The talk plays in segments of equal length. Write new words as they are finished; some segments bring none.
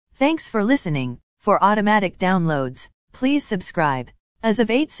Thanks for listening. For automatic downloads, please subscribe. As of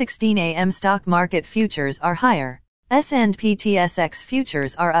 8:16 a.m. stock market futures are higher. S&P TSX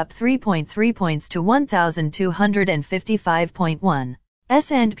futures are up 3.3 points to 1,255.1.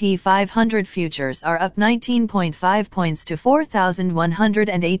 S&P 500 futures are up 19.5 points to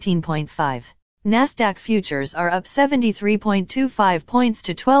 4,118.5. Nasdaq futures are up 73.25 points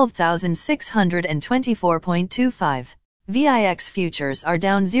to 12,624.25. VIX futures are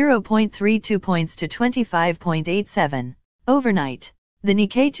down 0.32 points to 25.87. Overnight, the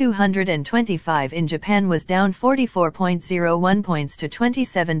Nikkei 225 in Japan was down 44.01 points to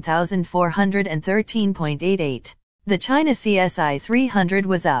 27,413.88. The China CSI 300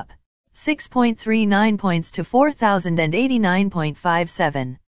 was up 6.39 points to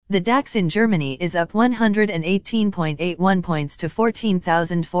 4,089.57. The DAX in Germany is up 118.81 points to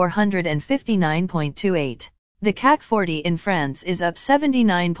 14,459.28. The CAC 40 in France is up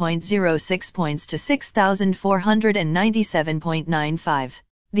 79.06 points to 6,497.95.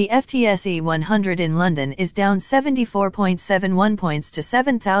 The FTSE 100 in London is down 74.71 points to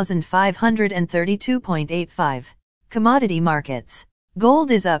 7,532.85. Commodity markets. Gold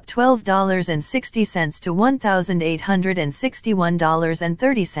is up $12.60 to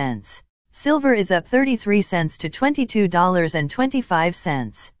 $1,861.30. Silver is up 33 cents to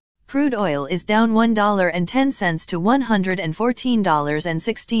 $22.25. Crude oil is down $1.10 to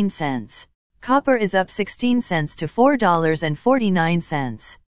 $114.16. Copper is up 16 cents to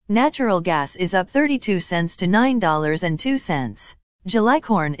 $4.49. Natural gas is up 32 cents to $9.02. July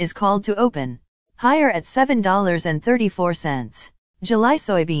corn is called to open higher at $7.34. July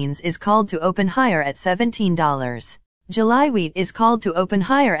soybeans is called to open higher at $17. July wheat is called to open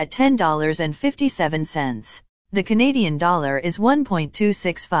higher at $10.57. The Canadian dollar is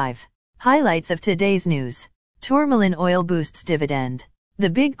 1.265. Highlights of today's news. Tourmaline oil boosts dividend. The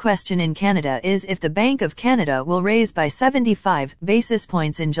big question in Canada is if the Bank of Canada will raise by 75 basis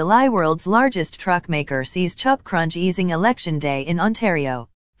points in July. World's largest truck maker sees chip crunch easing election day in Ontario.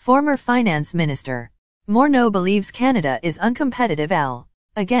 Former Finance Minister Morneau believes Canada is uncompetitive.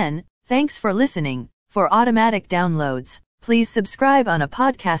 Again, thanks for listening. For automatic downloads, please subscribe on a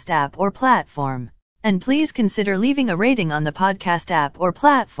podcast app or platform. And please consider leaving a rating on the podcast app or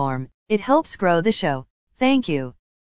platform. It helps grow the show. Thank you.